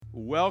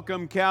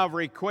Welcome,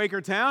 Calvary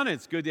Quakertown.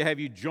 It's good to have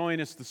you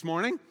join us this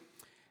morning.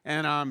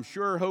 And I'm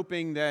sure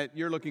hoping that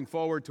you're looking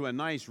forward to a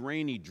nice,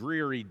 rainy,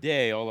 dreary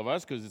day, all of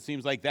us, because it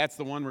seems like that's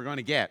the one we're going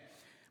to get.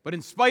 But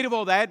in spite of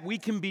all that, we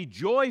can be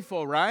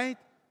joyful, right?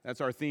 That's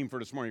our theme for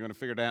this morning. You're going to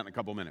figure it out in a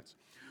couple minutes.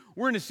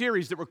 We're in a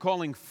series that we're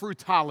calling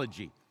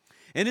Fruitology.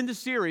 And in the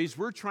series,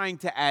 we're trying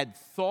to add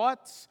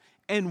thoughts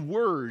and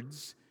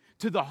words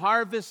to the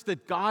harvest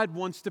that God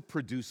wants to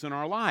produce in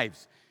our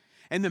lives.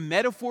 And the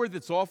metaphor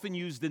that's often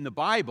used in the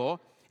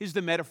Bible is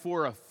the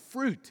metaphor of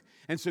fruit.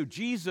 And so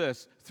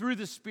Jesus, through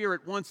the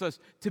Spirit, wants us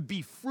to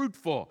be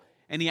fruitful.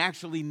 And he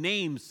actually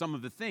names some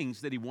of the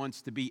things that he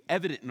wants to be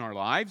evident in our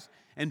lives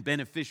and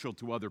beneficial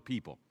to other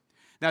people.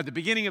 Now, at the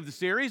beginning of the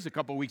series, a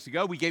couple weeks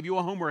ago, we gave you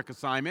a homework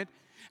assignment.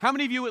 How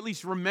many of you at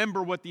least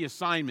remember what the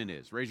assignment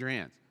is? Raise your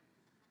hands.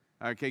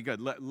 Okay,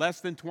 good. Less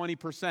than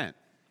 20%.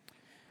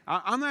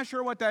 I'm not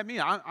sure what that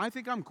means. I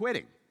think I'm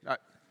quitting. Well,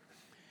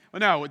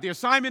 no, the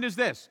assignment is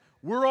this.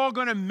 We're all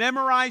going to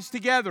memorize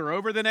together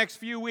over the next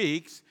few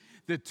weeks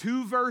the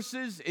two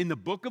verses in the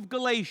book of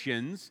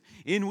Galatians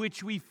in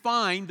which we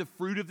find the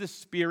fruit of the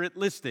Spirit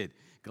listed.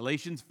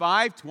 Galatians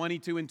 5,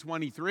 22 and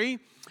 23.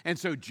 And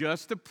so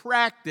just to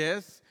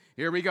practice,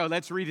 here we go.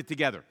 Let's read it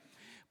together.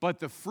 But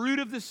the fruit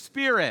of the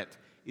Spirit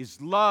is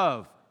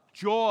love,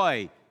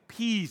 joy,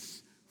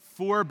 peace,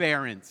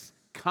 forbearance,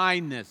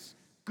 kindness,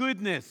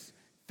 goodness,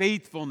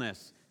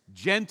 faithfulness,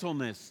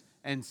 gentleness,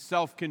 and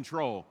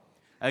self-control.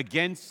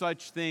 Against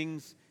such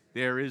things,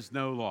 there is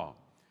no law.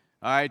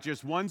 All right,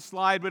 just one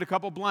slide with a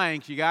couple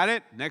blanks. You got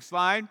it? Next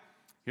slide.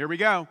 Here we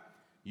go.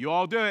 You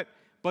all do it.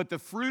 But the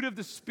fruit of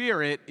the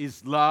Spirit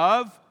is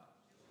love,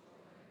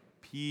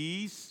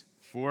 peace,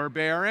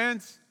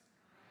 forbearance,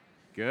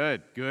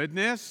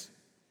 goodness.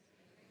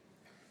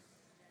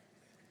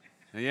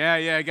 Yeah,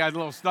 I got a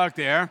little stuck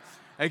there.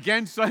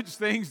 Against such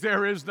things,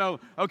 there is no...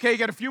 Okay, you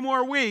got a few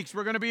more weeks.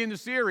 We're going to be in the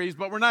series,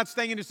 but we're not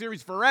staying in the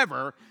series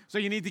forever, so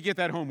you need to get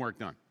that homework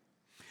done.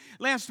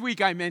 Last week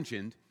I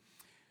mentioned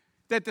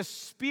that the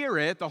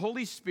Spirit, the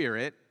Holy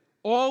Spirit,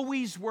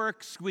 always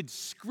works with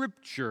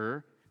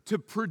Scripture to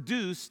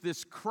produce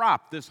this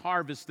crop, this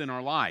harvest in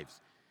our lives.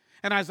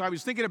 And as I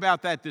was thinking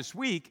about that this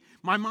week,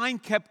 my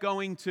mind kept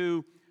going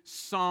to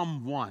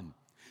Psalm 1.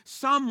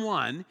 Psalm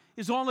 1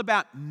 is all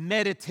about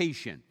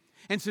meditation.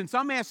 And since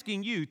I'm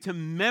asking you to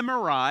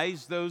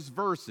memorize those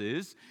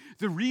verses,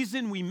 the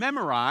reason we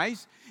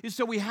memorize is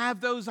so we have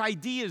those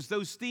ideas,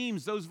 those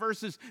themes, those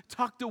verses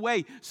tucked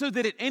away so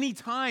that at any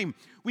time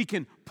we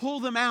can pull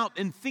them out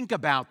and think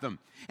about them.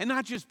 And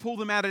not just pull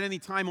them out at any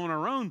time on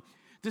our own.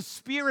 The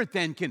Spirit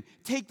then can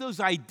take those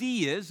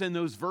ideas and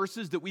those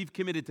verses that we've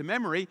committed to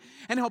memory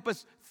and help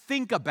us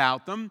think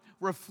about them,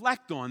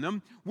 reflect on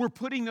them. We're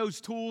putting those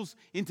tools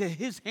into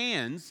His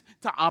hands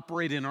to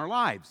operate in our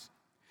lives.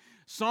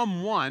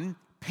 Psalm 1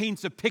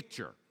 paints a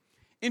picture.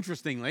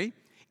 Interestingly,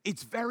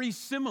 it's very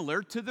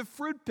similar to the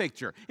fruit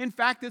picture. In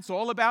fact, it's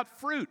all about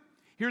fruit.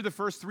 Here are the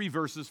first three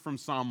verses from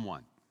Psalm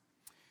 1.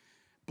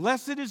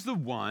 Blessed is the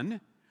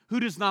one who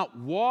does not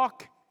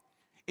walk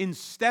in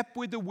step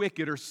with the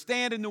wicked, or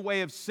stand in the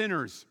way of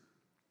sinners,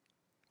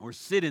 or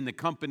sit in the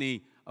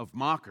company of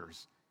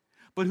mockers,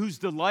 but whose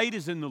delight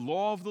is in the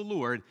law of the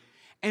Lord,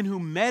 and who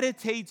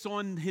meditates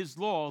on His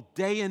law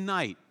day and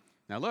night.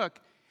 Now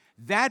look,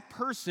 that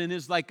person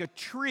is like a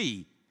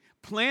tree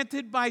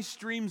planted by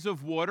streams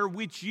of water,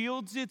 which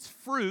yields its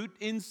fruit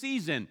in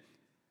season,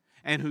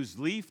 and whose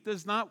leaf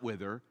does not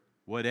wither.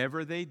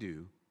 Whatever they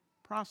do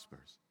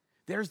prospers.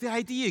 There's the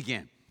idea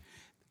again.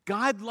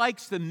 God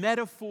likes the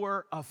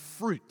metaphor of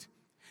fruit.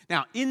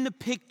 Now, in the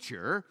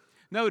picture,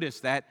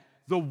 notice that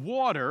the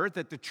water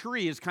that the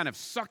tree is kind of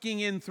sucking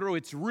in through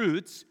its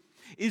roots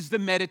is the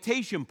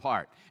meditation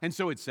part. And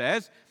so it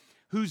says,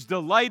 whose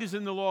delight is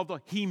in the law of the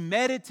Lord. He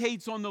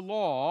meditates on the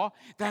law.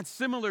 That's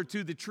similar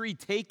to the tree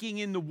taking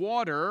in the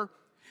water.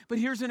 But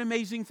here's an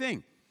amazing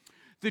thing.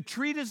 The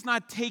tree does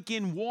not take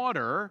in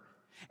water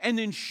and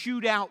then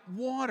shoot out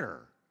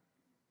water.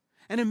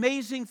 An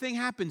amazing thing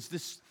happens.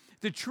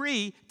 The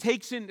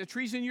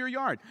trees in your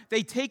yard,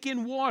 they take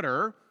in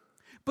water,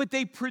 but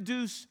they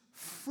produce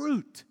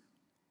fruit.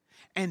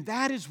 And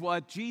that is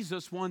what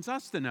Jesus wants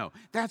us to know.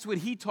 That's what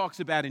He talks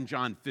about in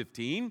John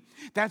 15.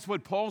 That's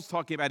what Paul's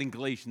talking about in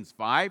Galatians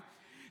 5.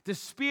 The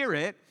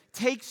Spirit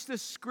takes the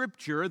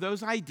Scripture,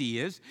 those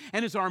ideas,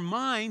 and as our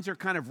minds are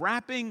kind of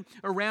wrapping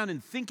around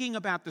and thinking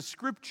about the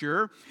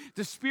Scripture,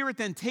 the Spirit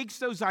then takes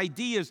those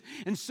ideas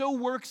and so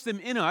works them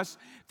in us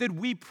that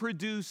we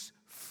produce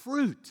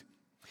fruit.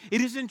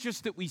 It isn't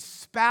just that we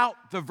spout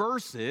the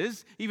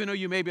verses, even though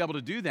you may be able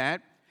to do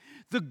that.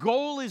 The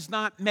goal is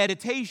not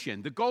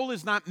meditation. The goal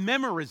is not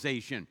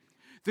memorization.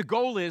 The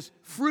goal is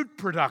fruit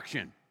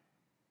production.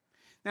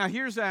 Now,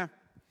 here's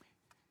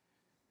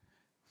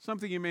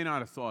something you may not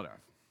have thought of.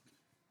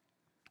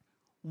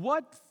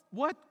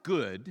 What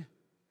good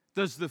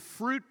does the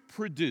fruit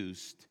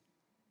produced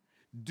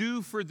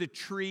do for the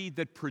tree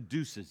that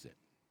produces it?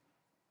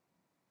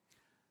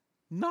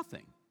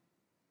 Nothing.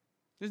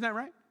 Isn't that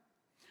right?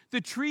 The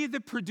tree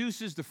that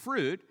produces the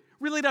fruit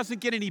really doesn't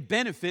get any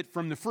benefit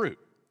from the fruit.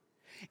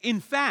 In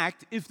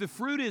fact, if the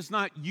fruit is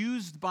not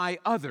used by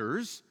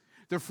others,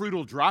 the fruit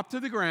will drop to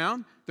the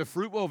ground, the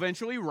fruit will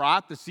eventually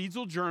rot, the seeds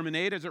will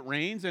germinate as it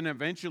rains, and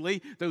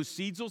eventually those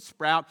seeds will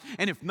sprout.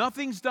 And if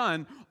nothing's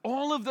done,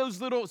 all of those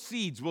little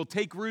seeds will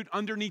take root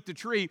underneath the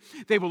tree.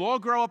 They will all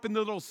grow up into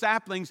little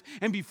saplings,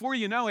 and before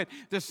you know it,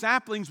 the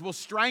saplings will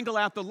strangle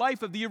out the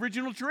life of the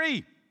original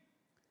tree.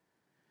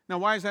 Now,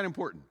 why is that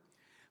important?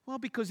 Well,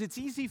 because it's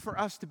easy for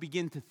us to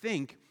begin to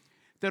think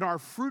that our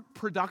fruit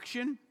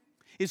production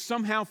is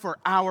somehow for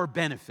our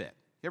benefit.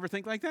 You ever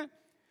think like that?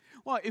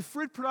 Well, if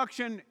fruit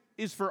production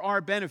is for our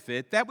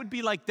benefit, that would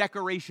be like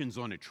decorations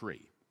on a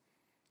tree.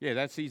 Yeah,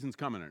 that season's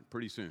coming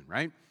pretty soon,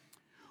 right?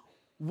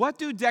 What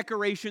do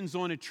decorations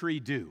on a tree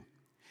do?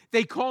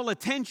 They call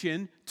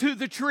attention to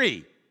the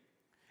tree.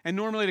 And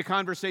normally the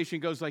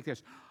conversation goes like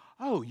this.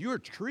 Oh, your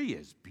tree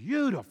is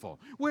beautiful.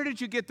 Where did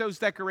you get those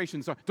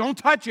decorations? Don't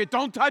touch it,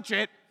 don't touch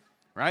it.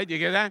 Right? You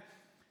get that?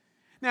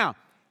 Now,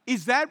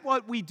 is that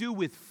what we do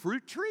with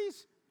fruit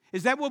trees?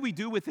 Is that what we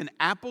do with an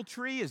apple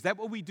tree? Is that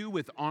what we do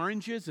with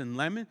oranges and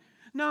lemon?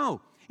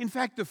 No. In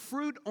fact, the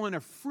fruit on a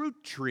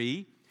fruit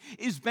tree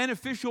is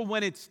beneficial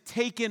when it's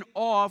taken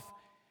off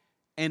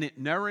and it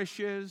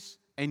nourishes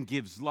and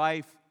gives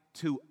life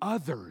to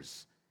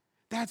others.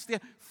 That's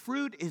the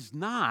fruit is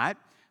not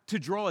to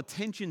draw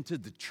attention to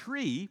the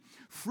tree.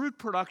 Fruit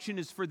production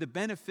is for the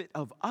benefit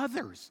of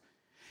others.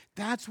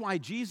 That's why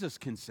Jesus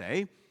can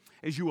say,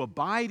 as you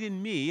abide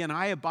in me and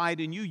I abide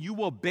in you, you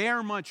will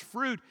bear much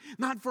fruit,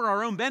 not for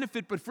our own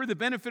benefit, but for the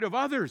benefit of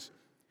others.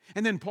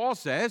 And then Paul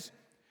says,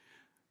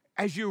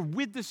 as you're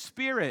with the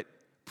Spirit,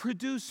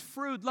 produce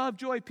fruit, love,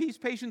 joy, peace,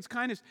 patience,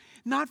 kindness,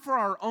 not for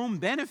our own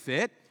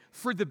benefit,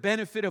 for the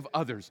benefit of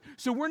others.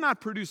 So we're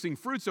not producing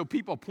fruit so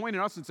people point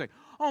at us and say,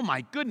 oh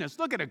my goodness,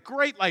 look at a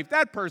great life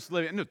that person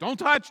lived. No, don't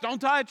touch, don't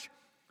touch.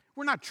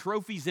 We're not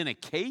trophies in a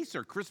case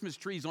or Christmas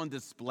trees on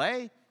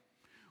display.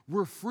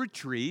 We're fruit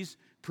trees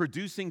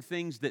producing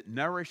things that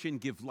nourish and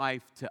give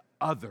life to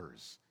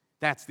others.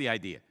 That's the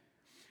idea.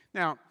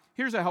 Now,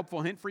 here's a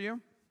helpful hint for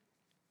you.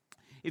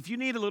 If you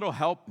need a little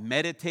help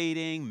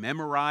meditating,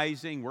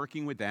 memorizing,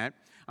 working with that,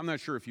 I'm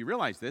not sure if you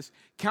realize this,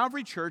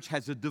 Calvary Church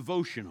has a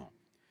devotional.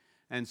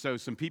 And so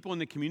some people in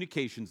the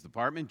communications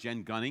department,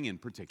 Jen Gunning in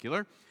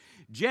particular,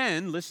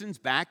 Jen listens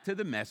back to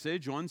the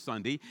message on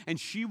Sunday, and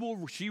she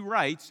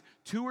writes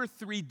 2 or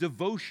 3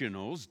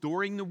 devotionals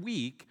during the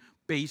week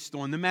based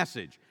on the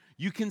message.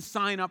 You can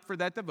sign up for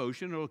that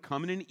devotion. It'll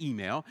come in an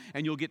email,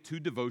 and you'll get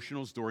 2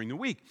 devotionals during the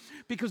week.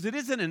 Because it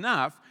isn't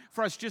enough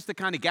for us just to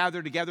kind of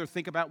gather together,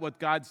 think about what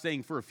God's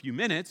saying for a few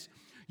minutes.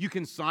 You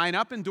can sign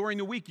up, and during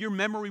the week, your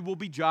memory will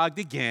be jogged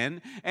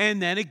again,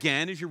 and then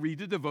again as you read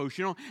the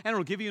devotional, and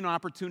it'll give you an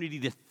opportunity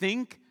to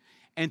think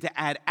and to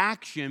add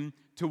action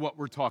to what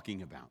we're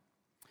talking about.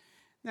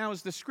 Now,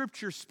 as the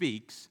Scripture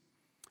speaks,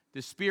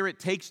 the Spirit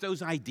takes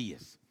those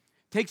ideas,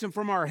 takes them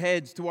from our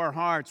heads to our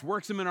hearts,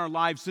 works them in our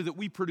lives so that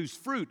we produce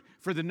fruit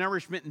for the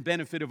nourishment and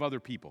benefit of other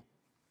people.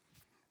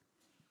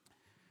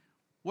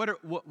 What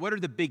are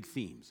the big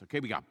themes?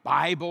 Okay, we got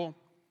Bible,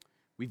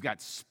 we've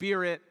got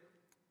Spirit,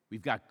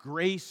 we've got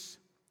grace,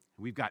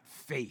 and we've got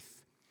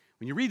faith.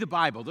 When you read the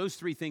Bible, those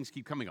 3 things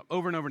keep coming up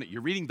over and over again.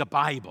 You're reading the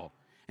Bible,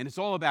 and it's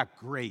all about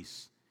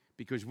grace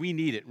because we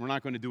need it, and we're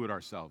not going to do it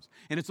ourselves.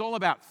 And it's all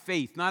about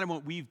faith, not in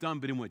what we've done,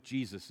 but in what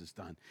Jesus has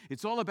done.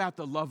 It's all about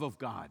the love of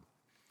God.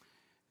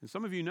 And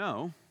some of you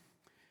know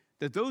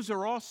that those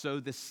are also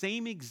the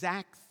same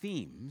exact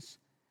themes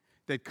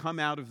that come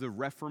out of the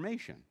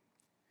Reformation.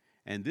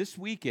 And this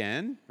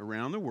weekend,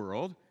 around the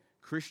world,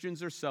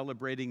 Christians are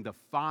celebrating the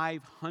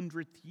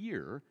 500th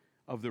year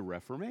of the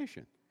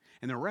Reformation.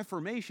 And the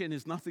Reformation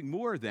is nothing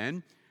more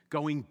than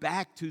going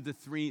back to the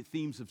 3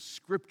 themes of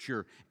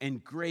Scripture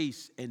and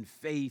grace and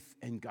faith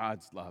and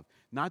God's love.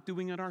 Not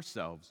doing it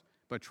ourselves,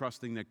 but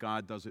trusting that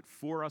God does it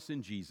for us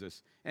in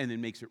Jesus and then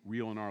makes it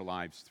real in our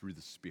lives through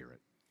the Spirit.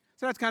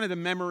 So that's kind of the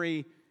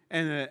memory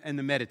and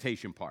the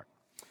meditation part.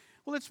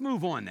 Well, let's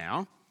move on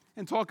now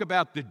and talk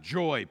about the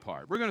joy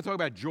part. We're going to talk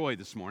about joy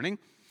this morning.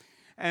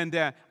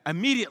 And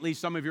immediately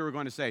some of you are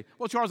going to say,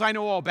 well, Charles, I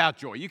know all about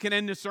joy. You can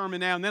end the sermon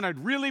now, and then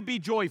I'd really be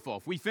joyful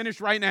if we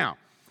finish right now.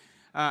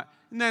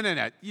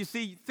 No. You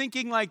see,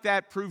 thinking like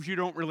that proves you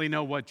don't really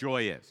know what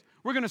joy is.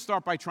 We're going to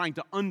start by trying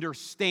to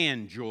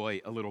understand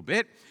joy a little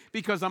bit,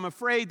 because I'm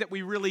afraid that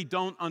we really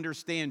don't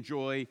understand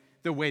joy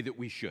the way that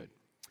we should.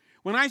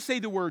 When I say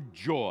the word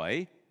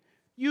joy,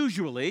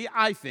 usually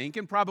I think,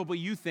 and probably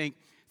you think,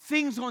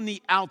 things on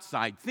the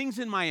outside, things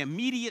in my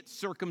immediate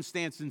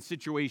circumstance and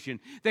situation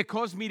that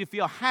cause me to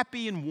feel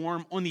happy and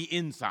warm on the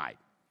inside.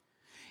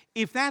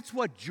 If that's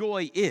what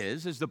joy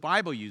is, as the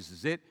Bible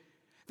uses it,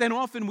 then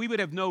often we would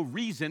have no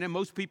reason, and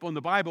most people in the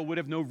Bible would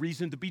have no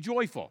reason to be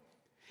joyful.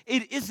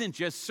 It isn't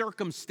just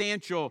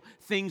circumstantial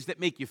things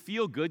that make you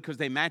feel good because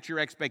they match your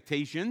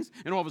expectations,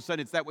 and all of a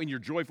sudden it's that when you're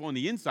joyful on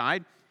the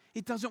inside.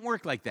 It doesn't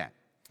work like that.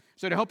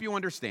 So to help you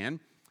understand,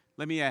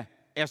 let me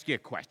ask you a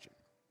question.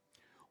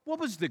 What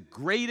was the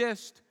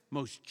greatest,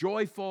 most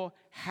joyful,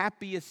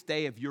 happiest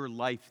day of your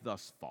life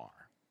thus far?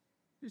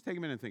 Just take a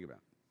minute and think about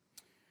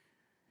it.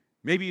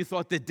 Maybe you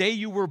thought the day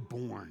you were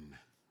born,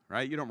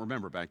 right? You don't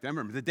remember back then.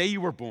 Remember the day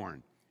you were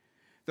born.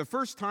 The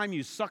first time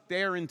you sucked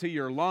air into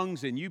your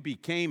lungs and you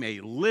became a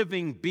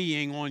living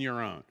being on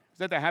your own. Is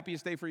that the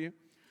happiest day for you?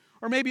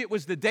 Or maybe it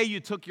was the day you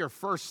took your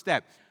first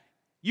step.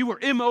 You were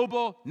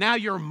immobile, now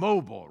you're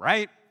mobile,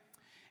 right?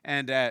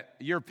 And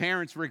your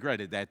parents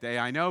regretted that day,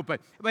 I know. But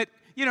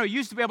you know, you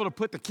used to be able to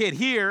put the kid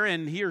here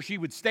and he or she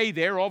would stay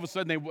there. All of a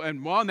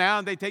sudden,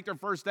 now they take their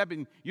first step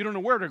and you don't know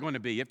where they're going to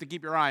be. You have to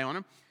keep your eye on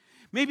them.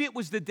 Maybe it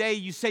was the day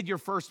you said your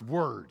first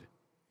word.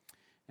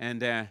 And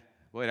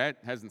boy, that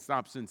hasn't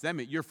stopped since then.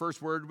 Your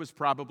first word was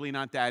probably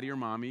not daddy or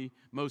mommy.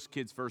 Most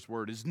kids' first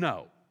word is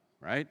no,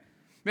 right?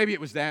 Maybe it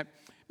was that.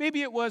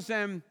 Maybe it was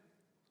the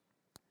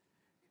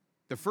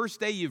first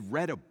day you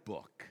read a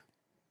book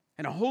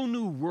and a whole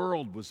new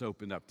world was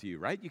opened up to you,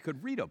 right? You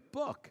could read a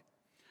book.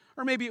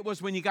 Or maybe it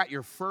was when you got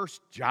your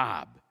first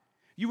job.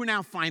 You were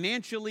now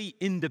financially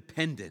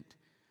independent.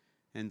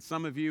 And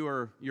some of you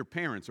or your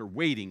parents are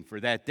waiting for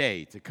that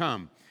day to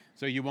come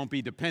so you won't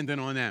be dependent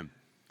on them.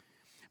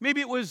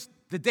 Maybe it was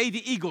the day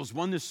the Eagles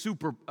won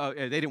the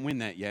they didn't win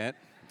that yet.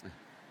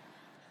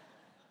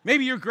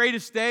 Maybe your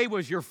greatest day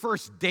was your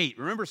first date.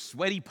 Remember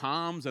sweaty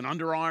palms and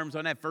underarms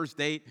on that first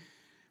date?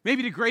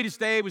 Maybe the greatest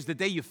day was the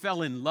day you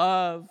fell in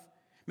love.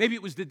 Maybe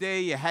it was the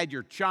day you had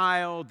your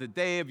child, the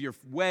day of your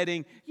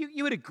wedding.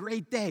 You had a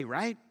great day,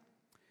 right?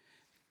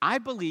 I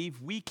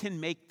believe we can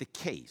make the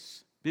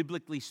case,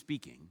 biblically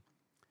speaking,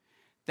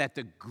 that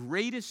the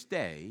greatest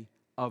day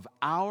of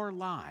our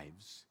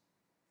lives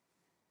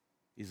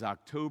is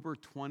October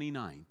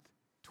 29th,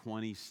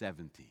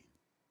 2017.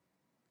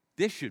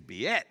 This should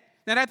be it.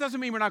 Now, that doesn't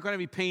mean we're not going to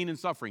be pain and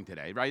suffering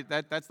today, right?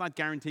 That's not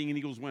guaranteeing an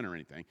Eagles win or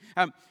anything.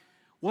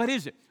 What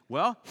is it?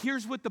 Well,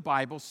 here's what the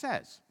Bible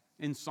says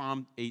in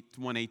Psalm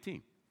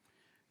 118.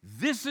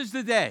 This is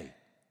the day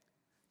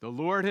the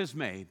Lord has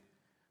made.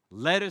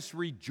 Let us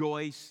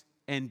rejoice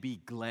and be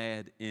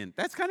glad in.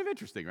 That's kind of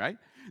interesting, right?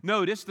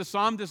 Notice the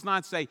psalm does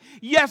not say,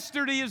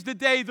 yesterday is the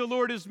day the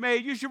Lord has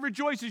made. You should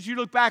rejoice as you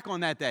look back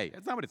on that day.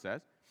 That's not what it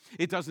says.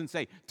 It doesn't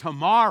say,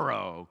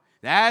 tomorrow,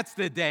 that's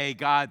the day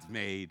God's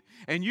made,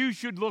 and you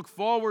should look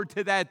forward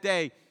to that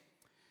day.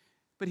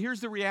 But here's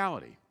the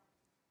reality.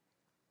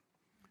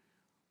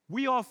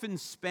 We often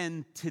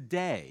spend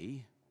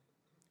today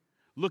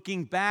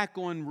looking back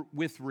on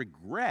with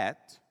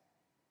regret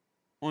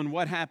on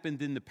what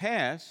happened in the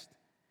past.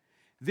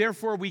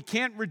 Therefore, we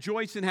can't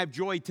rejoice and have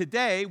joy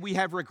today. We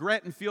have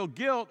regret and feel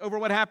guilt over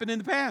what happened in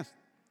the past.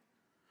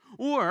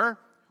 Or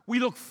we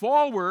look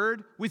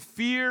forward with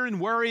fear and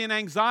worry and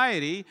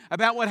anxiety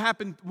about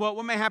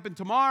what may happen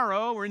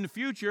tomorrow or in the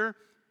future.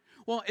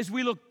 Well, as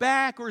we look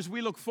back or as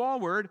we look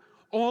forward,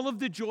 all of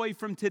the joy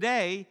from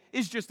today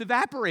is just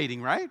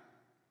evaporating, right?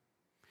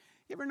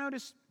 You ever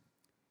notice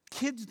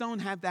kids don't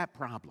have that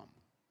problem?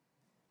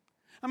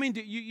 I mean,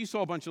 you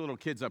saw a bunch of little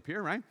kids up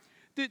here, right?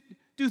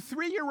 Do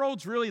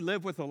 3-year-olds really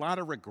live with a lot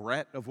of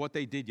regret of what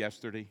they did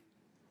yesterday?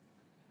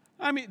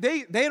 I mean,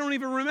 they don't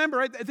even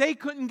remember it. They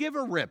couldn't give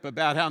a rip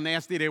about how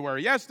nasty they were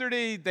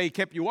yesterday. They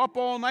kept you up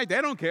all night.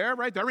 They don't care,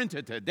 right? They're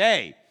into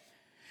today.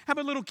 How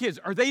about little kids?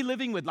 Are they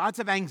living with lots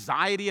of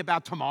anxiety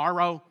about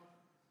tomorrow?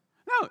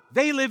 No,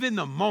 they live in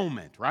the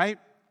moment, right?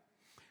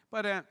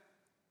 But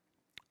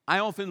I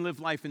often live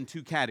life in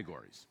 2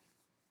 categories.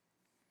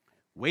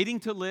 Waiting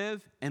to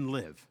live and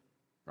live,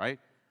 right?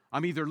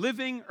 I'm either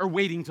living or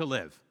waiting to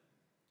live.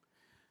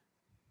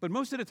 But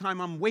most of the time,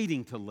 I'm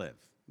waiting to live.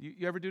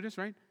 You ever do this,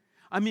 right?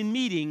 I'm in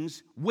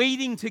meetings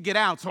waiting to get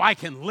out so I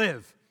can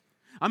live.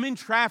 I'm in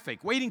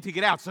traffic waiting to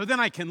get out so then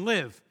I can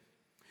live.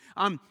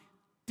 I'm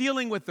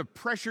dealing with a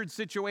pressured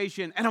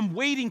situation and I'm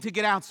waiting to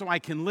get out so I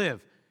can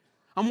live.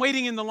 I'm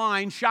waiting in the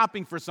line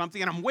shopping for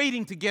something and I'm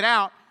waiting to get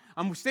out.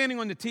 I'm standing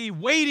on the tee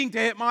waiting to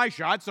hit my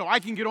shot so I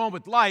can get on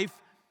with life.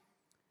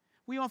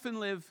 We often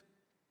live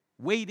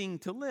waiting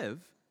to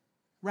live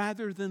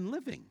rather than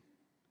living.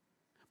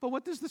 But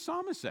what does the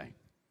psalmist say?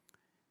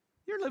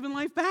 You're living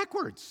life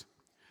backwards.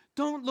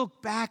 Don't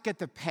look back at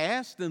the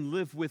past and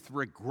live with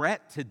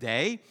regret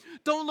today.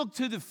 Don't look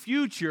to the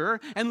future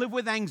and live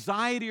with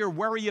anxiety or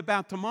worry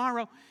about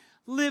tomorrow.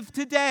 Live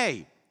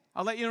today.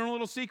 I'll let you know a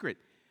little secret.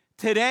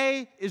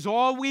 Today is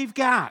all we've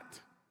got.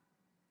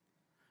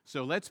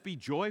 So let's be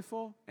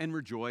joyful and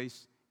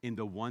rejoice in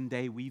the one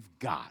day we've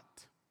got.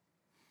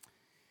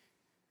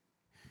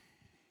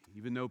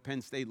 Even though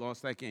Penn State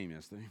lost that game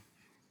yesterday.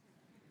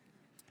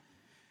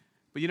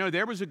 But you know,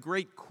 there was a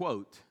great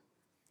quote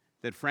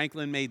that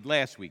Franklin made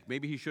last week.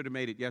 Maybe he should have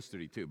made it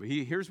yesterday too. But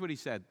here's what he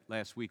said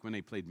last week when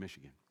they played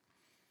Michigan.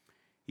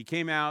 He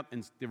came out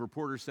and the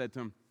reporter said to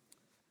him,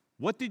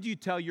 "What did you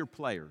tell your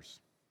players?"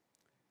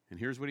 And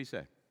here's what he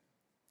said.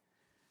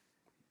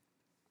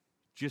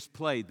 "Just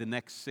play the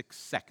next 6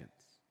 seconds."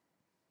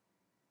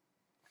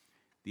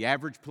 The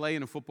average play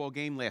in a football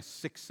game lasts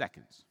 6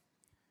 seconds.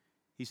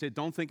 He said,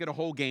 don't think of a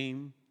whole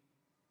game.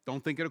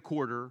 Don't think of a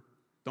quarter.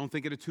 Don't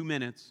think of 2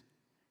 minutes.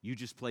 You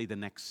just play the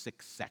next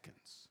 6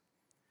 seconds.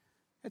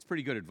 That's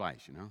pretty good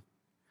advice, you know.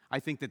 I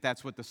think that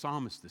that's what the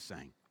psalmist is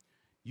saying.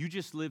 You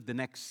just live the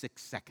next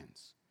 6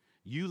 seconds.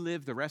 you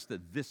live the rest of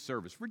this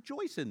service.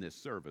 Rejoice in this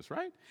service,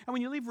 right? And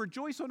when you leave,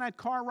 rejoice on that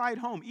car ride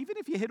home, even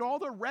if you hit all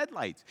the red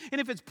lights, and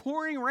if it's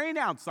pouring rain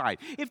outside,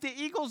 if the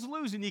Eagles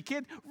lose and you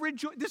can't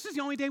rejoice. This is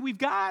the only day we've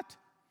got.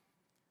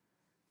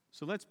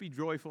 So let's be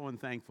joyful and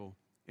thankful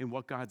in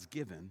what God's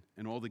given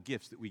and all the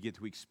gifts that we get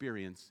to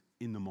experience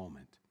in the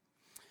moment.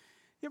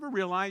 You ever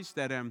realize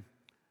that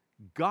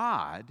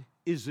God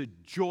is a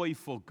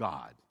joyful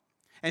God?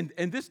 And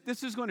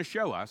this is going to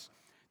show us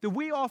that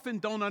we often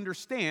don't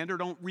understand or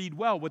don't read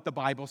well what the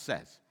Bible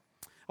says.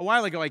 A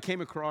while ago, I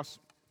came across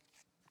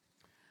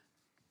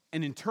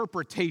an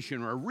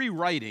interpretation or a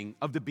rewriting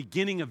of the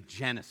beginning of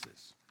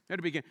Genesis.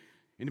 In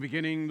the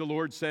beginning, the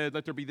Lord said,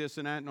 let there be this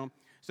and that. No.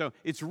 So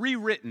it's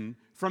rewritten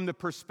from the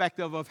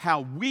perspective of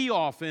how we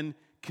often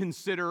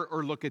consider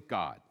or look at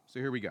God. So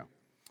here we go.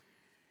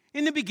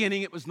 In the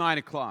beginning, it was 9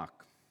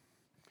 o'clock.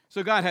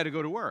 So God had to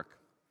go to work.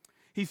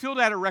 He filled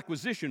out a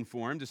requisition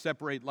form to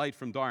separate light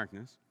from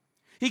darkness.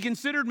 He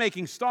considered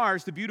making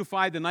stars to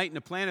beautify the night and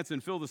the planets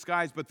and fill the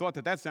skies, but thought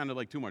that sounded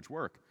like too much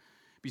work.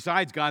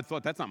 Besides, God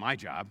thought, that's not my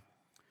job.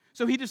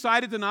 So he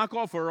decided to knock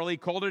off early,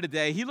 called it a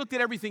day. He looked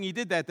at everything he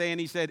did that day, and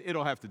he said,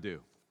 it'll have to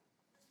do.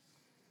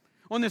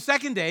 On the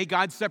second day,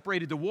 God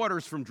separated the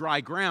waters from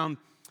dry ground,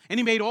 and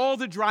he made all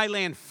the dry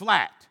land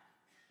flat,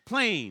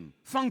 plain,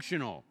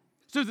 functional,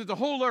 so that the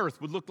whole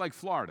earth would look like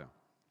Florida.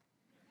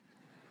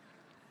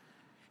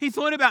 He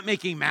thought about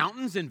making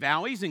mountains and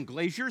valleys and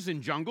glaciers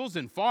and jungles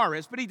and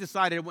forests, but he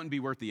decided it wouldn't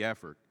be worth the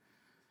effort.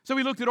 So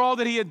he looked at all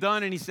that he had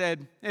done and he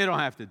said, it'll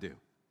have to do.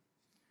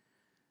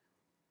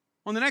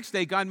 On the next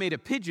day, God made a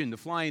pigeon to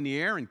fly in the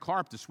air and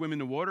carp to swim in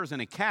the waters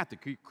and a cat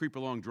to creep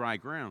along dry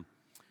ground.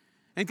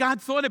 And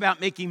God thought about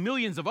making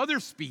millions of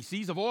other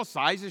species of all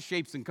sizes,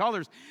 shapes, and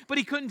colors, but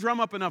he couldn't drum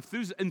up enough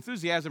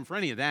enthusiasm for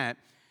any of that.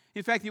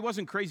 In fact, he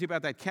wasn't crazy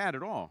about that cat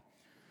at all.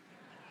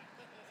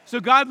 So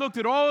God looked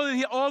at all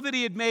that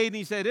he had made, and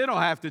he said, it'll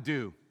have to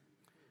do.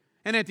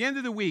 And at the end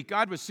of the week,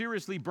 God was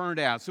seriously burned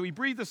out. So he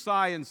breathed a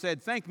sigh and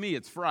said, thank me,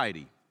 it's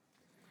Friday.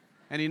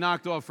 And he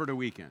knocked off for the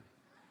weekend.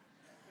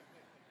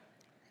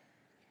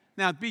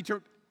 Now,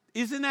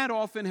 isn't that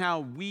often how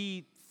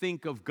we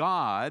think of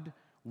God?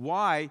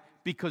 Why?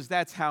 Because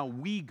that's how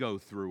we go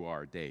through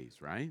our days,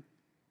 right?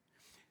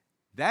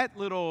 That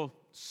little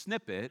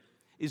snippet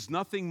is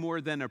nothing more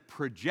than a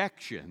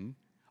projection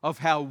of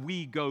how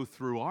we go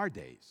through our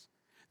days.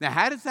 Now,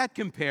 how does that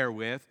compare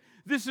with,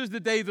 this is the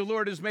day the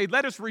Lord has made,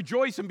 let us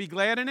rejoice and be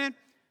glad in it?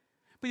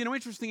 But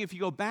interesting, if you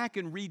go back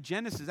and read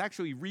Genesis,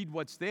 actually read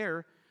what's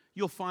there,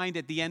 you'll find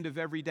at the end of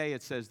every day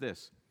it says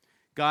this,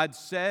 God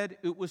said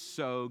it was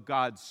so,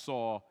 God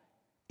saw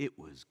it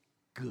was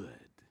good.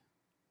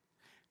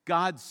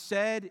 God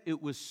said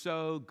it was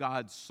so,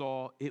 God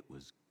saw it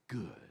was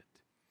good.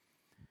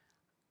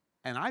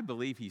 And I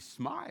believe he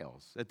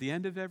smiles at the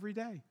end of every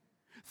day.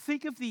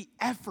 Think of the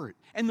effort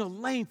and the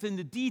length and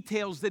the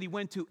details that he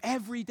went to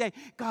every day.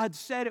 God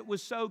said it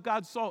was so,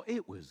 God saw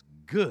it was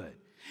good.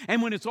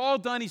 And when it's all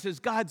done, he says,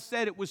 God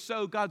said it was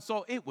so, God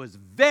saw it was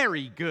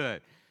very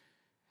good.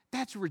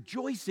 That's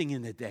rejoicing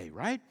in the day,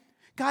 right?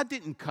 God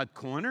didn't cut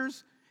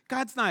corners.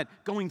 God's not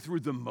going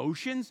through the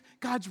motions.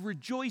 God's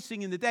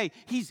rejoicing in the day.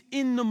 He's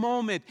in the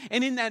moment.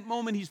 And in that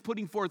moment, he's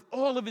putting forth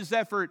all of his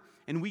effort.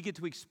 And we get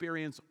to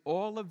experience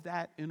all of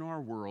that in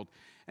our world.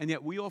 And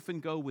yet we often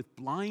go with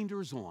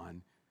blinders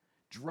on,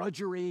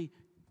 drudgery,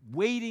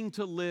 waiting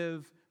to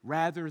live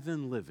rather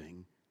than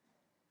living,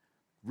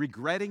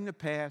 regretting the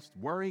past,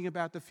 worrying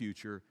about the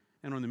future,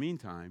 and in the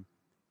meantime,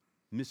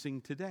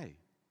 missing today.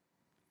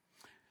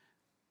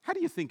 How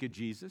do you think of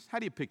Jesus? How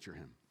do you picture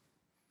him?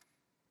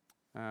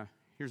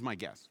 Here's my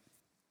guess.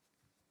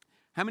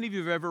 How many of you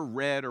have ever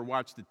read or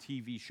watched the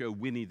TV show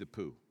Winnie the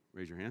Pooh?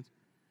 Raise your hands.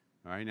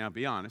 All right, now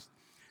be honest.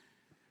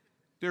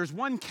 There's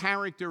one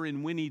character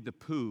in Winnie the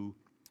Pooh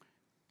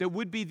that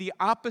would be the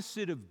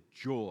opposite of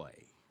joy,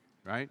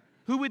 right?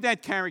 Who would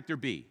that character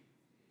be?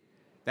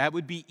 That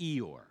would be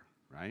Eeyore,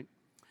 right?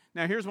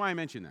 Now, here's why I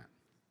mention that.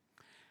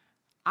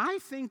 I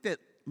think that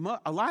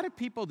a lot of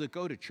people that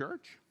go to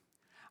church,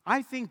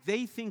 I think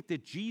they think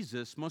that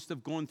Jesus must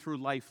have gone through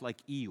life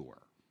like Eeyore.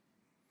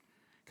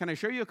 Can I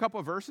show you a couple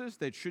of verses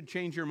that should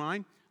change your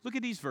mind? Look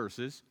at these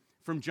verses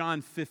from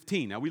John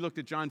 15. Now, we looked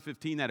at John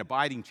 15, that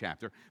abiding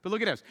chapter. But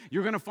look at this.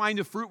 You're going to find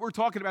the fruit we're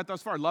talking about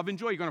thus far, love and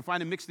joy. You're going to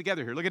find them mixed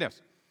together here. Look at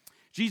this.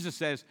 Jesus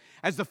says,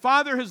 as the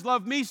Father has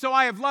loved me, so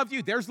I have loved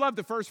you. There's love,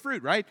 the first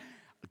fruit, right?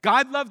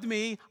 God loved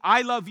me.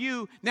 I love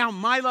you. Now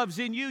my love's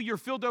in you. You're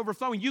filled to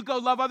overflowing. You go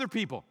love other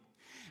people.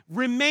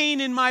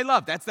 Remain in my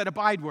love. That's that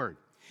abide word.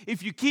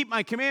 If you keep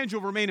my commands,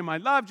 you'll remain in my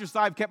love, just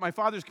as I've kept my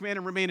Father's command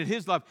and remain in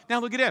his love. Now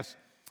look at this.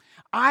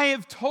 I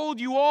have told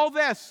you all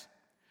this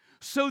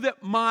so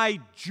that my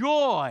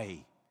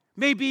joy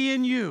may be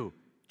in you.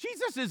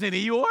 Jesus isn't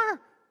Eeyore.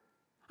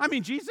 I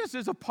mean, Jesus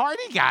is a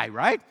party guy,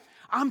 right?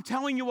 I'm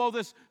telling you all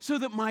this so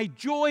that my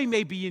joy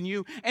may be in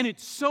you. And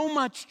it's so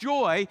much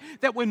joy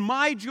that when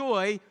my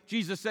joy,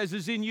 Jesus says,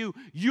 is in you,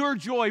 your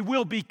joy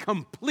will be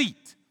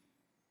complete.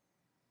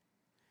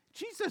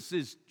 Jesus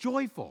is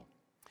joyful.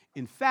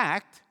 In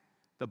fact,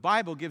 the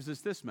Bible gives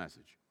us this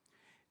message.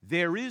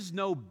 There is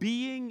no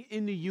being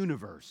in the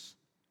universe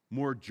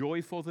more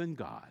joyful than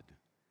God.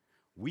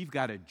 We've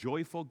got a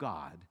joyful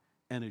God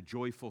and a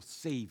joyful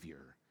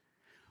Savior.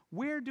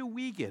 Where do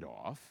we get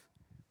off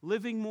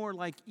living more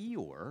like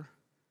Eeyore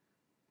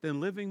than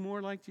living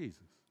more like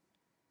Jesus?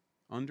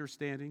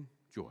 Understanding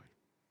joy.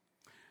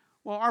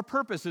 Well, our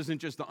purpose isn't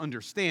just to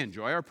understand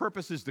joy. Our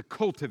purpose is to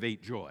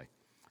cultivate joy.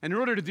 And in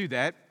order to do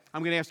that,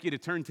 I'm going to ask you to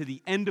turn to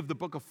the end of the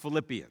book of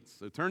Philippians.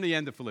 So turn to the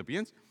end of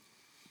Philippians.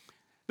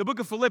 The book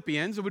of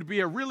Philippians, it would be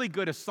a really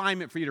good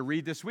assignment for you to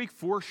read this week,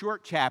 4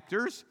 short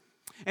chapters,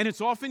 and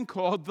it's often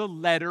called the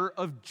letter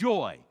of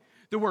joy.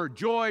 The word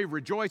joy,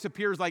 rejoice,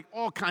 appears like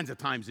all kinds of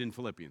times in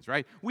Philippians,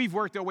 right? We've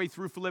worked our way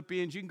through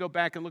Philippians. You can go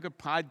back and look at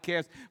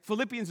podcasts.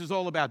 Philippians is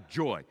all about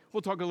joy.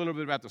 We'll talk a little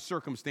bit about the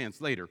circumstance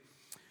later.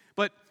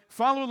 But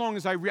follow along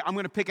as I'm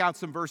going to pick out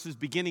some verses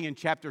beginning in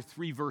chapter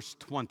 3, verse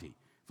 20.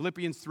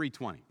 Philippians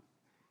 3:20.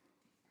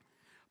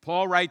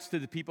 Paul writes to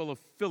the people of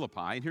Philippi,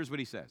 and here's what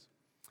he says.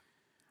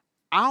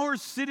 Our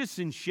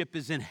citizenship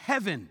is in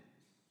heaven,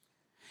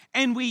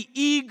 and we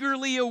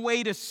eagerly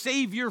await a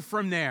Savior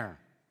from there,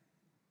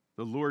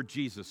 the Lord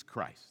Jesus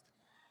Christ.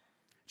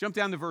 Jump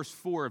down to verse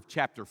 4 of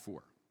chapter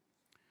 4.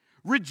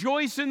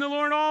 Rejoice in the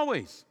Lord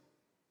always.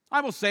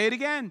 I will say it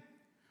again.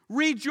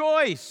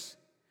 Rejoice.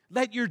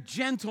 Let your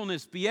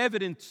gentleness be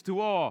evident to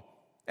all.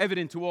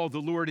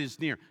 The Lord is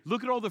near.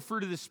 Look at all the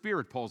fruit of the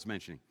Spirit Paul's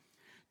mentioning.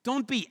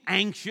 Don't be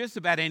anxious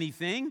about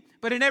anything,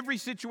 but in every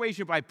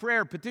situation, by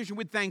prayer, petition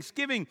with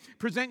thanksgiving,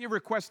 present your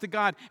requests to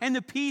God, and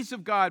the peace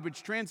of God,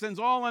 which transcends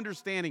all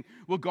understanding,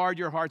 will guard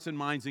your hearts and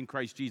minds in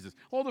Christ Jesus.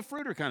 All the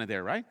fruit are kind of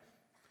there, right?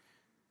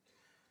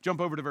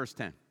 Jump over to verse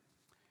 10.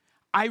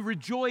 I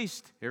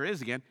rejoiced, here it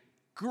is again,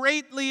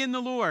 greatly in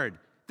the Lord,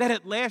 that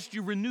at last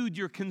you renewed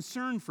your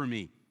concern for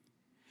me.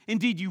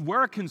 Indeed, you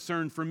were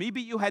concerned for me,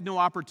 but you had no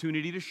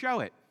opportunity to show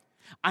it.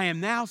 I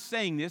am not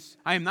saying this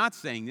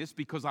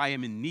because I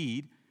am in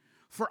need,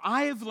 for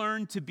I have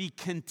learned to be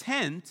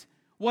content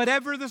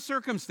whatever the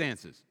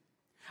circumstances.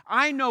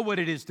 I know what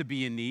it is to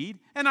be in need,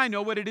 and I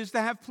know what it is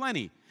to have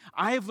plenty.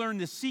 I have learned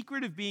the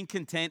secret of being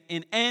content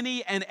in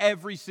any and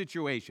every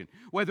situation.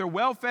 Whether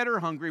well-fed or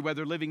hungry,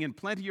 whether living in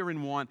plenty or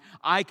in want,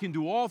 I can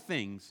do all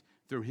things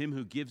through him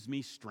who gives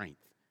me strength.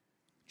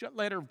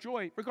 Letter of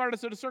joy,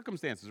 regardless of the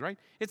circumstances, right?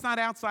 It's not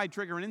outside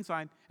triggering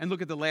inside. And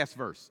look at the last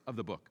verse of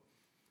the book.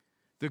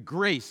 The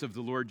grace of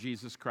the Lord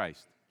Jesus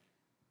Christ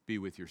be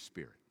with your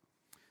spirit.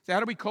 So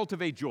how do we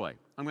cultivate joy?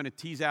 I'm going to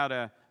tease out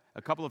a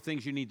couple of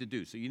things you need to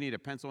do. So you need a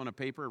pencil and a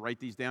paper, write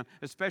these down,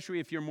 especially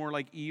if you're more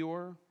like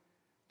Eeyore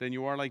than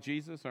you are like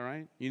Jesus, all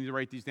right? You need to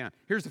write these down.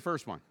 Here's the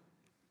first one.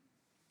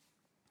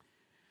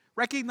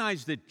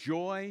 Recognize that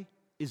joy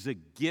is a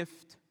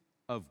gift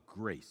of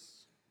grace.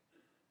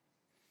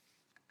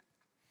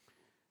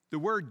 The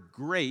word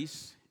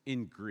grace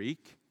in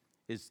Greek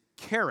is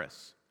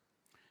charis.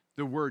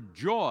 The word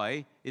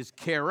joy is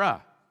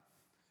chara.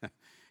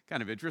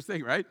 Kind of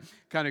interesting, right?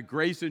 Kind of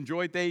grace and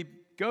joy, they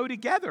go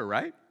together,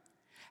 right?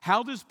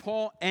 How does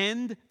Paul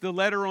end the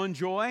letter on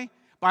joy?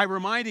 By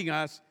reminding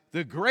us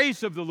the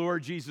grace of the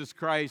Lord Jesus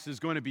Christ is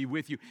going to be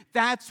with you.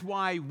 That's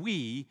why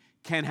we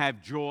can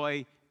have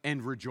joy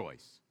and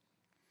rejoice.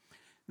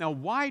 Now,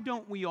 why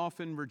don't we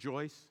often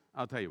rejoice?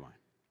 I'll tell you why.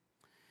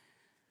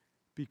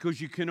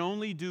 Because you can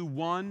only do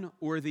one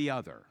or the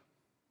other.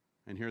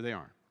 And here they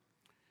are.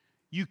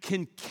 You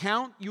can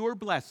count your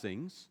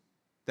blessings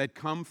that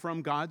come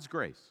from God's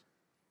grace.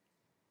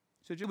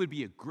 So it would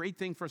be a great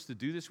thing for us to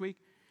do this week.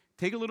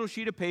 Take a little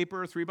sheet of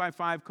paper, a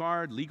 3x5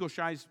 card, legal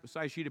size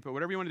sheet of paper,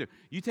 whatever you want to do.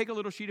 You take a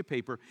little sheet of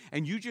paper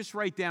and you just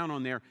write down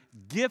on there,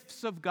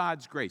 gifts of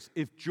God's grace.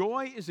 If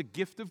joy is a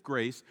gift of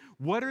grace,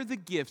 what are the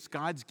gifts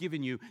God's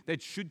given you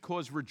that should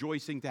cause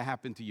rejoicing to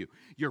happen to you?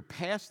 Your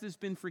past has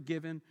been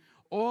forgiven.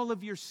 All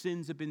of your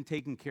sins have been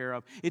taken care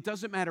of. It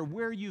doesn't matter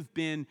where you've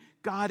been.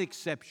 God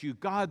accepts you.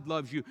 God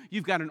loves you.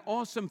 You've got an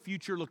awesome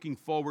future looking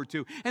forward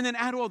to. And then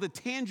add all the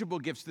tangible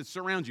gifts that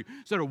surround you.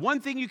 So the one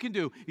thing you can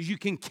do is you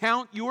can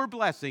count your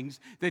blessings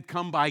that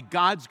come by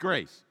God's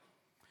grace.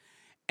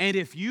 And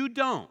if you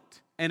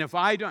don't, and if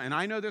I don't, and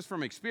I know this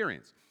from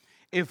experience,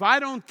 if I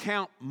don't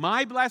count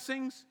my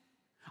blessings,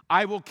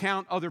 I will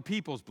count other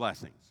people's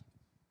blessings.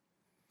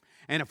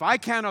 And if I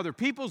count other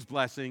people's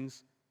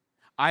blessings,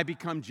 I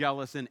become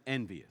jealous and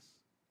envious.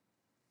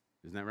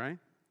 Isn't that right?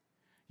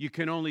 You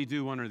can only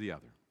do one or the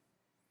other.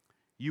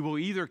 You will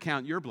either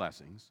count your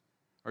blessings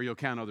or you'll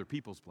count other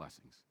people's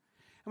blessings.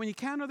 And when you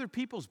count other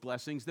people's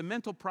blessings, the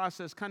mental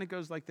process kind of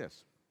goes like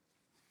this.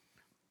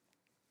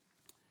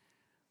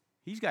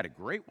 He's got a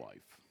great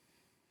wife.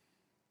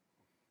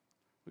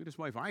 Look at this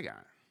wife I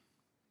got.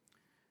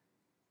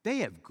 They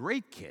have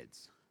great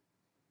kids.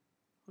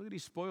 Look at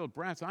these spoiled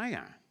brats I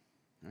got.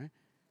 Right?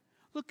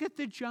 Look at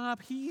the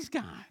job he's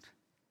got.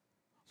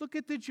 Look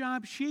at the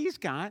job she's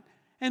got,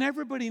 and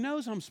everybody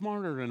knows I'm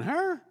smarter than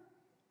her.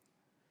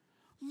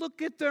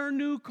 Look at their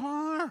new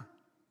car.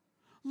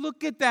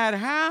 Look at that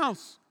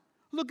house.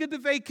 Look at the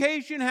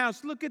vacation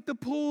house. Look at the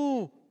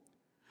pool.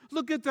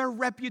 Look at their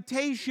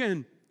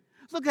reputation.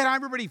 Look at how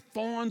everybody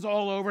fawns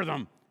all over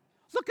them.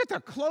 Look at the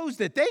clothes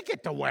that they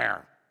get to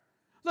wear.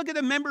 Look at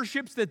the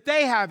memberships that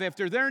they have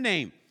after their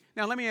name.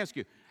 Now, let me ask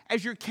you,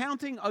 as you're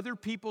counting other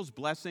people's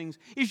blessings,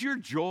 is your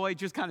joy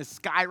just kind of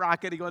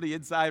skyrocketing on the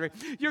inside? Right?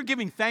 You're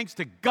giving thanks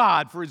to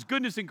God for his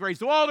goodness and grace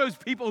to all those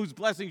people whose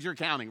blessings you're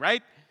counting,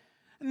 right?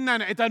 No,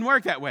 it doesn't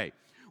work that way.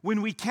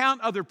 When we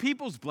count other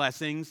people's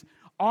blessings,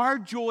 our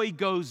joy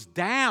goes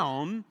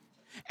down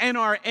and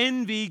our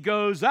envy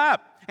goes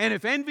up. And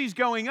if envy's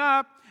going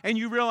up, and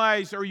you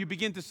realize, or you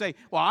begin to say,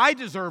 well, I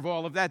deserve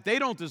all of that, they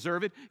don't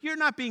deserve it, you're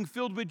not being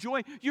filled with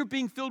joy. You're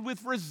being filled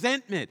with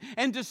resentment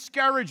and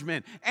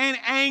discouragement and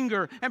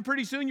anger. And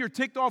pretty soon you're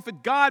ticked off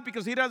at God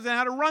because he doesn't know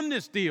how to run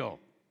this deal.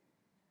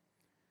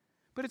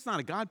 But it's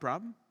not a God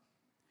problem.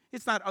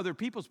 It's not other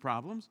people's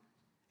problems.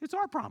 It's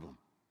our problem.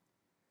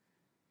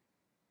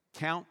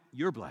 Count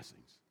your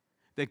blessings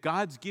that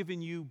God's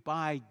given you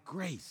by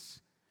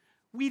grace.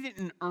 We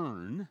didn't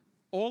earn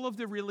all of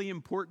the really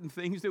important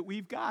things that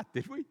we've got,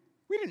 did we?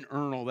 We didn't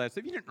earn all that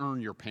stuff. You didn't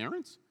earn your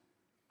parents.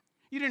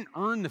 You didn't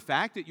earn the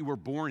fact that you were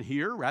born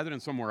here rather than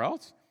somewhere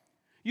else.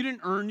 You didn't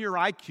earn your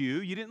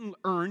IQ. You didn't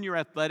earn your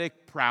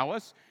athletic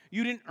prowess.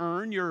 You didn't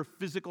earn your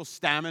physical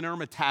stamina or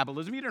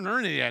metabolism. You didn't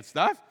earn any of that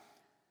stuff.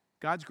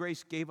 God's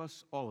grace gave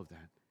us all of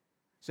that.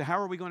 So how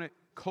are we going to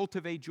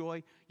cultivate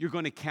joy? You're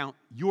going to count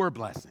your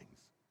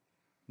blessings,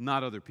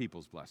 not other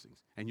people's blessings.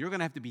 And you're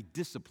going to have to be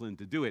disciplined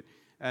to do it.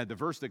 The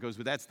verse that goes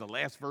with that's the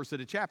last verse of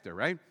the chapter,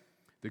 right?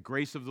 The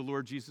grace of the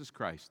Lord Jesus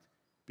Christ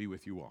be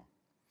with you all.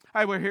 All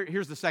right, well,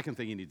 here's the second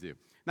thing you need to do.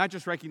 Not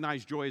just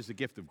recognize joy as a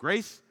gift of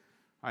grace.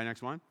 All right,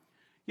 next one.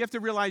 You have to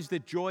realize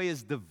that joy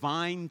is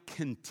divine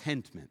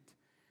contentment.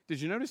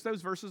 Did you notice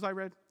those verses I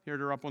read? Here,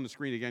 they're up on the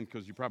screen again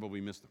because you probably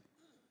missed them.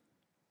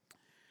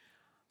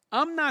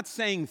 I'm not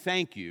saying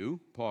thank you,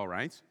 Paul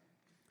writes,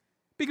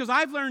 because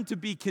I've learned to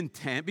be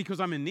content, because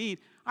I'm in need.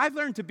 I've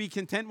learned to be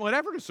content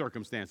whatever the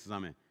circumstances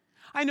I'm in.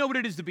 I know what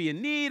it is to be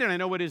in need, and I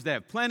know what it is to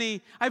have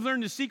plenty. I've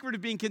learned the secret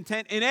of being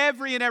content in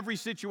every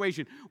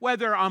situation.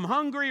 Whether I'm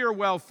hungry or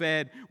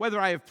well-fed, whether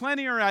I have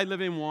plenty or I live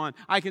in want,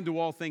 I can do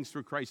all things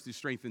through Christ who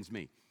strengthens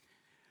me.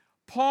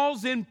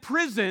 Paul's in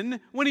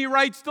prison when he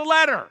writes the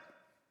letter.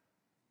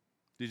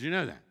 Did you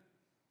know that?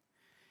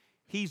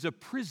 He's a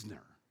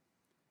prisoner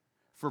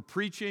for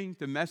preaching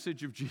the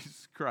message of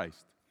Jesus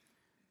Christ.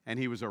 And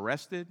he was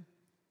arrested,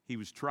 he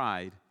was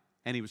tried,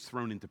 and he was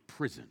thrown into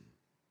prison.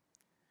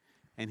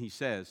 And he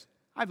says,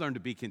 I've learned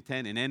to be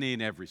content in any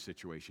and every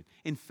situation.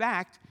 In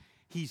fact,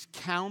 he's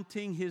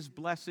counting his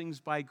blessings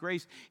by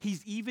grace.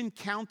 He's even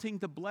counting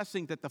the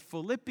blessing that the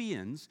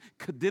Philippians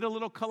did a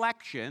little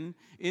collection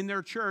in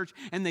their church,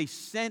 and they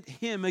sent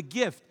him a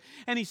gift.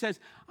 And he says,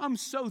 I'm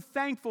so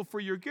thankful for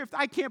your gift.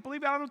 I can't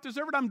believe it. I don't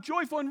deserve it. I'm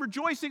joyful and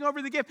rejoicing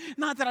over the gift.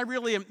 Not that I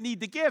really need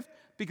the gift,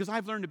 because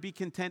I've learned to be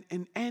content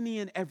in any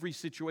and every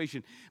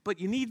situation. But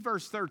you need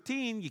verse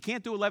 13. You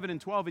can't do 11 and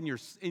 12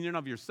 in and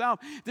of yourself.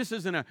 This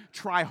isn't a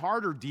try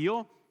harder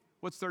deal.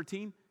 What's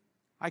 13?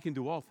 I can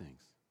do all things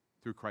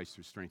through Christ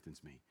who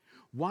strengthens me.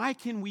 Why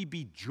can we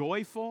be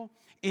joyful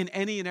in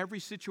any and every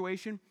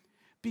situation?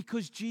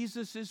 Because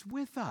Jesus is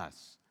with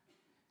us.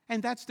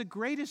 And that's the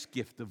greatest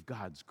gift of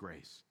God's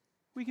grace.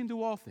 We can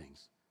do all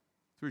things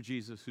through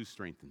Jesus who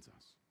strengthens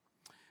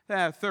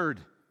us. Third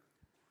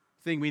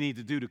thing we need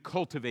to do to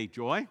cultivate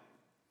joy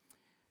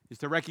is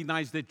to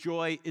recognize that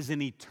joy is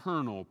an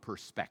eternal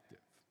perspective.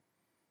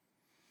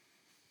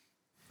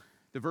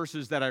 The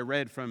verses that I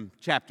read from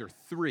chapter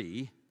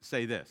 3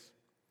 say this.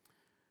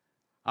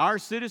 Our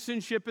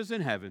citizenship is in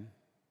heaven,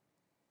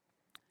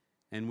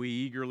 and we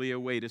eagerly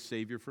await a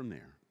Savior from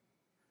there,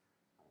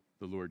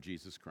 the Lord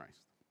Jesus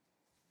Christ.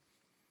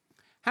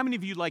 How many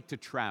of you like to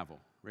travel?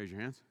 Raise your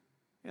hands.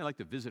 Yeah, I like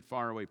to visit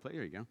faraway places.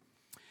 There you go.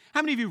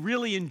 How many of you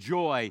really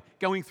enjoy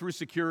going through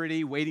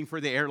security, waiting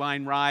for the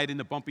airline ride in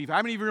the bumpy? How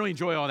many of you really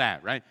enjoy all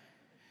that, right?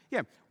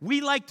 Yeah,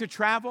 we like to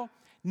travel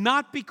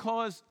not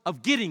because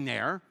of getting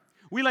there.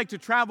 We like to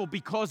travel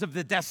because of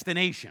the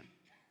destination.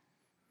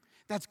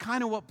 That's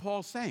kind of what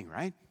Paul's saying,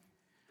 right?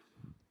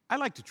 I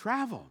like to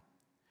travel,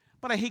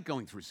 but I hate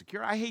going through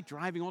security. I hate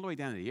driving all the way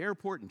down to the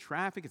airport in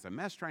traffic. It's a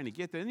mess trying to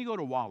get there. Then you go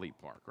to Wally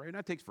Park, right?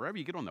 That takes forever.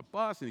 You get on the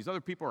bus, and these other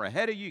people are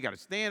ahead of you. You got to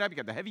stand up. You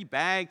got the heavy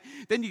bag.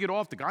 Then you get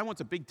off. The guy wants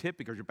a big tip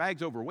because your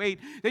bag's overweight.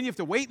 Then you have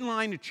to wait in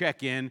line to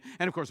check in.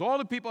 And, of course, all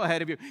the people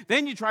ahead of you.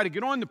 Then you try to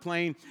get on the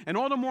plane, and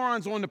all the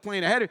morons on the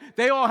plane ahead of you,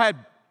 they all had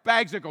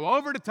bags that go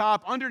over the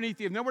top, underneath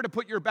you, have nowhere to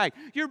put your bag.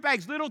 Your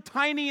bag's little,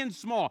 tiny, and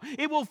small.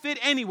 It will fit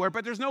anywhere,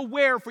 but there's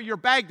nowhere for your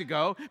bag to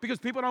go because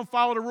people don't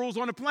follow the rules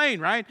on a plane,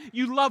 right?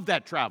 You love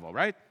that travel,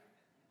 right?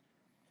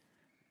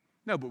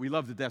 No, but we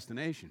love the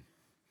destination.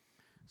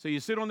 So you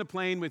sit on the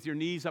plane with your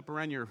knees up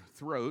around your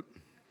throat,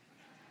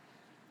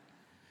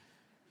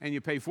 and you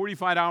pay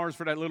 $45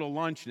 for that little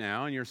lunch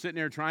now, and you're sitting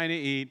there trying to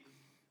eat,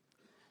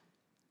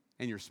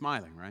 and you're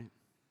smiling, right?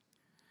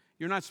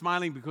 You're not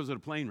smiling because of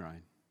the plane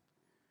ride.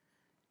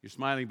 You're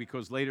smiling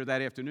because later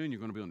that afternoon you're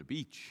going to be on the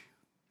beach.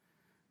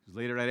 Because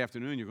later that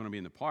afternoon you're going to be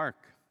in the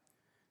park.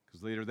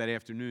 Because later that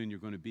afternoon you're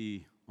going to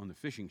be on the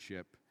fishing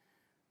ship.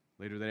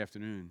 Later that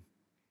afternoon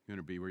you're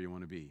going to be where you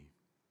want to be.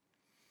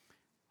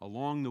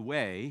 along the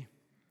way,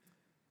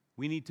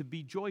 we need to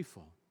be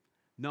joyful,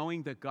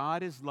 knowing that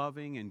God is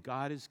loving and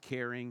God is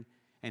caring,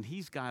 and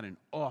He's got an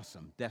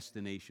awesome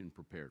destination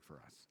prepared for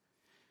us.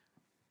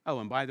 Oh,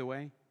 and by the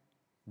way,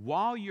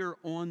 while you're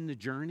on the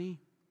journey,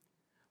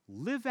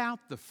 live out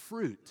the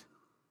fruit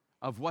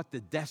of what the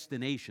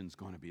destination's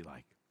going to be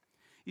like.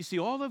 You see,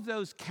 all of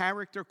those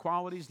character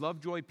qualities, love,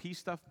 joy, peace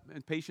stuff,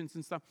 and patience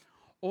and stuff,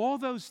 all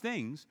those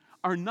things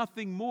are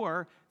nothing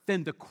more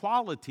than the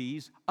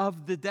qualities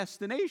of the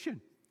destination.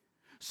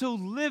 So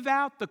live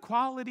out the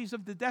qualities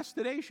of the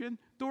destination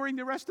during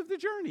the rest of the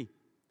journey.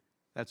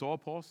 That's all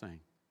Paul's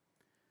saying.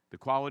 The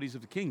qualities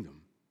of the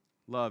kingdom,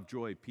 love,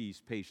 joy,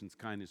 peace, patience,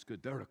 kindness,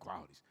 good, they're the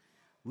qualities.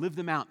 Live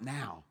them out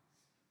now,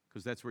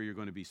 because that's where you're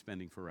going to be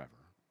spending forever.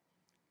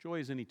 Joy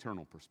is an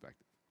eternal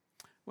perspective.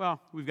 Well,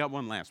 we've got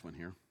one last one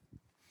here.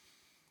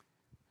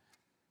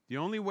 The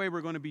only way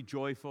we're going to be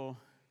joyful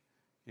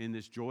in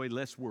this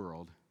joyless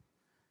world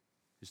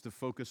is to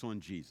focus on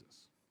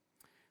Jesus.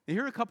 Now,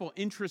 here are a couple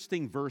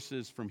interesting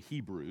verses from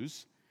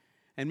Hebrews,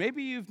 and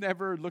maybe you've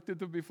never looked at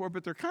them before,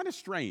 but they're kind of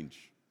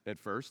strange at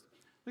first.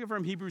 Look at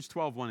from Hebrews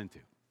 12, 1 and 2.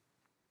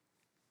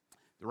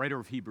 The writer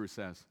of Hebrews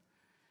says,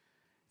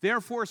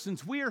 "Therefore,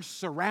 since we are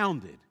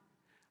surrounded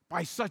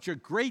by such a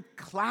great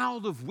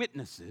cloud of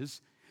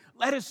witnesses,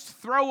 let us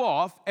throw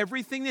off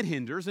everything that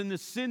hinders and the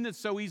sin that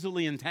so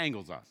easily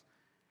entangles us.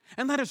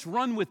 And let us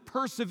run with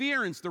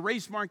perseverance the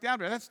race marked out.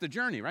 That's the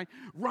journey, right?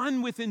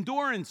 Run with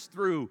endurance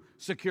through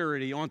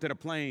security onto the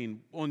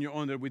plane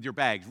with your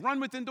bags. Run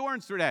with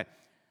endurance through that.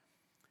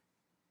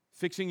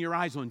 Fixing your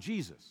eyes on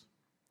Jesus,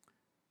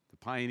 the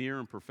pioneer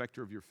and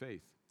perfecter of your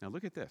faith." Now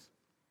look at this.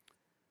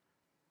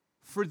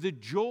 "For the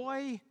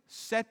joy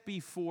set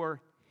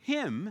before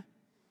Him,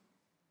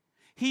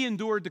 He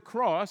endured the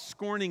cross,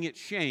 scorning its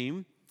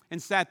shame,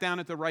 and sat down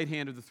at the right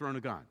hand of the throne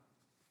of God."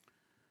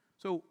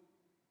 So,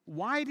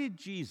 why did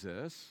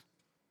Jesus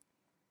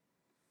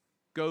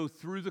go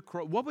through the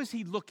cross? What was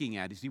He looking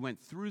at as He went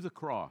through the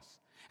cross?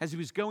 As He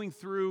was going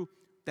through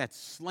that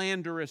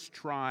slanderous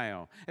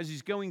trial, as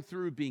He's going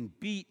through being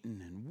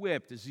beaten and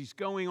whipped, as He's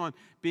going on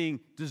being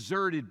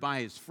deserted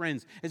by His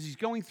friends, as He's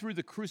going through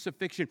the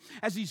crucifixion,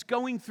 as He's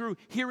going through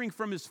hearing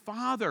from His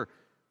Father,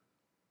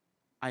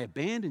 "I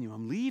abandon you,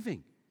 I'm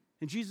leaving."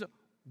 And Jesus,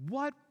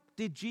 what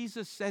did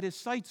Jesus set His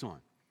sights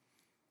on?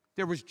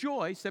 There was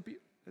joy.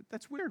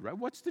 That's weird, right?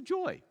 What's the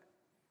joy?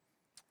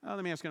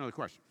 Let me ask another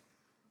question.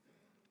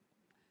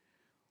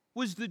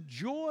 Was the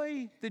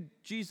joy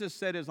that Jesus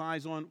set His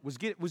eyes on, was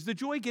the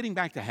joy getting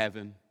back to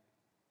heaven?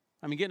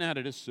 I mean, getting out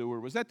of this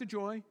sewer, was that the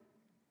joy?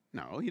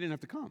 No, He didn't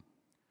have to come.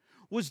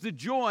 Was the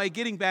joy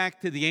getting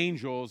back to the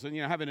angels and,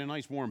 having a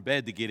nice warm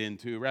bed to get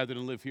into rather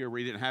than live here where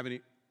He didn't have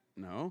any?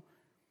 No.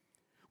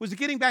 Was it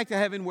getting back to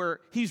heaven where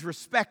He's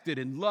respected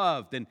and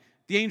loved and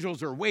the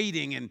angels are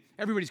waiting and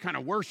everybody's kind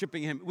of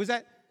worshiping Him? Was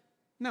that?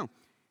 No.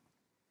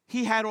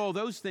 He had all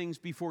those things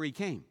before He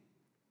came.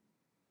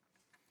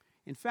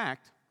 In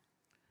fact,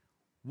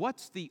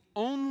 what's the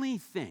only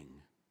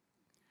thing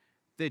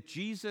that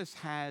Jesus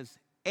has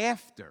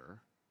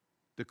after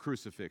the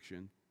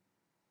crucifixion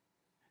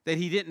that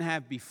He didn't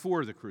have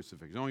before the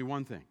crucifixion? Only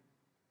one thing.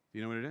 Do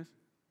you know what it is?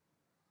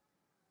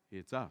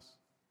 It's us.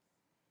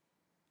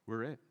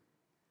 We're it.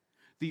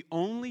 The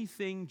only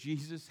thing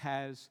Jesus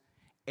has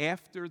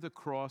after the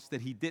cross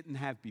that He didn't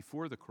have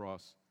before the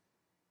cross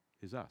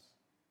is us.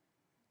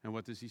 And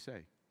what does He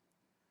say?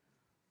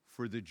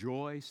 "For the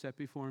joy set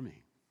before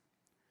me,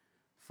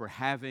 for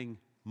having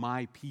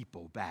my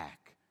people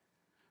back,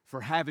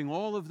 for having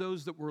all of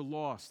those that were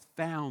lost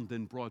found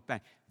and brought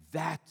back."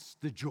 That's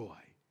the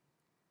joy.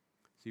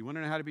 So you want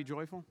to know how to be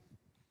joyful?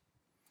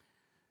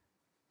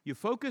 You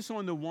focus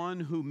on the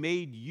one who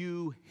made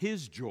you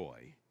His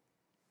joy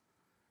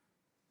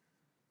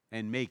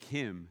and make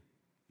Him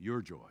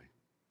your joy.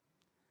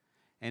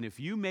 And if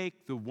you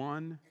make the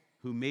one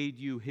who made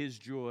you His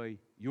joy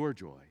your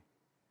joy,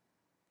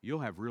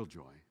 you'll have real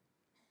joy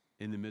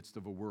in the midst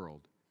of a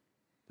world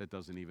that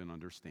doesn't even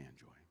understand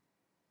joy.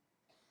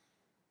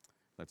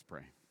 Let's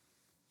pray.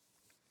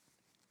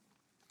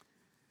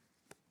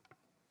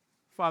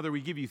 Father, we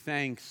give You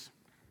thanks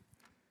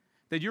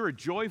that You're a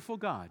joyful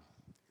God,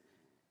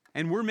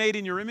 and we're made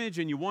in Your image,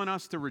 and You want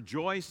us to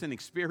rejoice and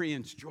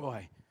experience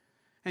joy.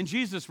 And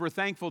Jesus, we're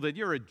thankful that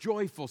You're a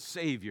joyful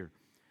Savior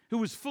who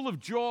was full of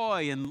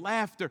joy and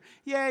laughter.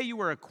 Yeah, You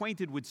were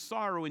acquainted with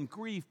sorrow and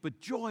grief, but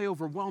joy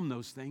overwhelmed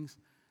those things.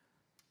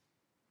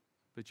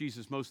 But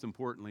Jesus, most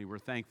importantly, we're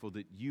thankful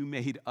that You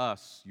made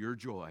us Your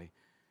joy,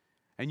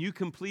 and You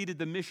completed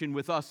the mission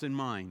with us in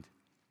mind.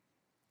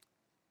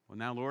 Well,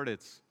 now, Lord,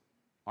 it's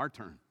our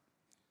turn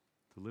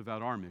to live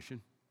out our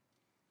mission.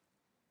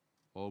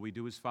 All we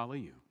do is follow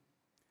You.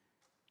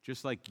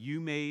 Just like You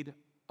made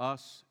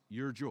us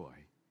Your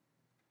joy,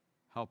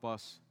 help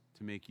us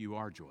to make You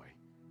our joy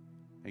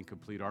and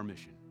complete our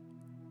mission.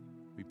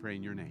 We pray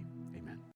in Your name.